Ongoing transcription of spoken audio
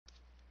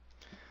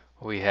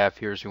What we have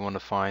here is we want to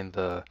find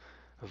the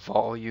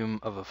volume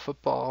of a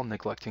football,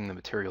 neglecting the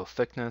material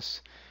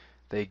thickness.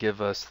 They give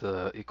us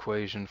the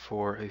equation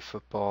for a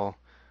football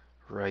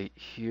right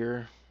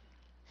here,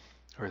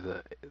 or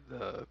the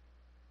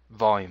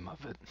volume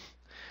of it.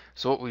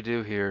 So what we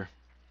do here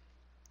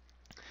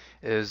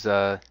is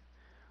we're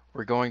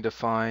going to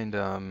find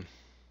we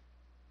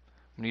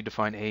need to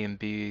find A and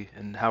B,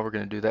 and how we're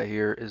going to do that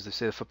here is they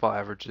say the football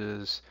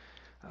averages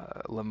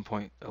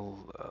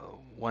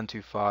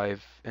 11.125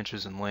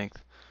 inches in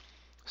length.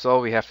 So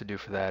all we have to do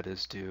for that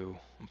is do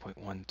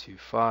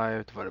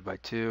 1.125 divided by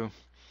 2,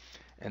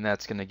 and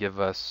that's going to give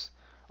us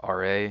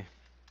RA,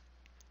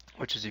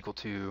 which is equal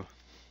to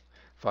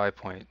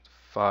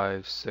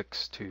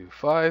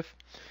 5.5625.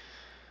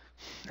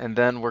 And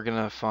then we're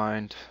going to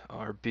find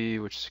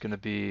RB, which is going to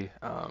be,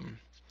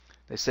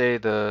 they say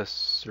the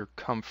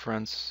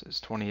circumference is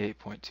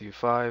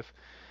 28.25.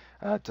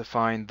 To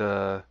find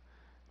the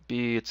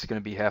B, it's going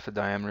to be half the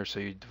diameter, so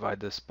you divide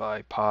this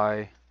by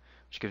pi,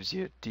 which gives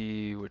you a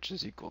D, which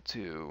is equal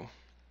to,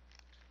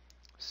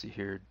 see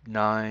here,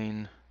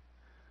 9,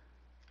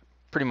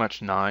 pretty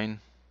much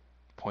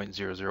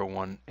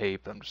 9.0018,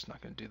 but I'm just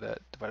not going to do that.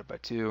 Divided by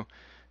 2,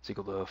 it's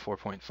equal to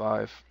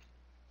 4.5,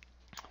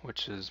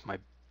 which is my,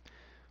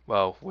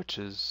 well, which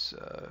is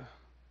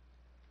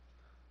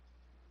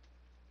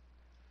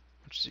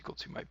equal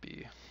to my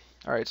B.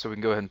 All right, so we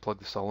can go ahead and plug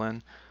this all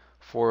in.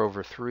 4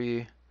 over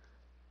 3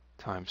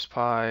 times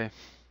pi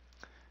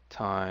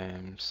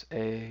times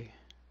A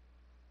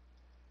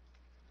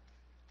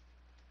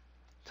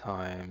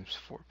times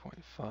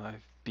 4.5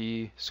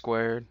 B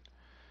squared.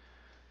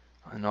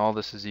 And all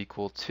this is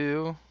equal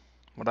to,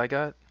 what I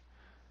got?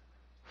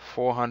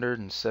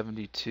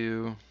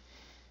 472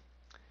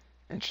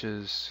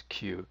 inches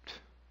cubed.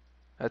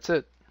 That's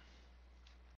it.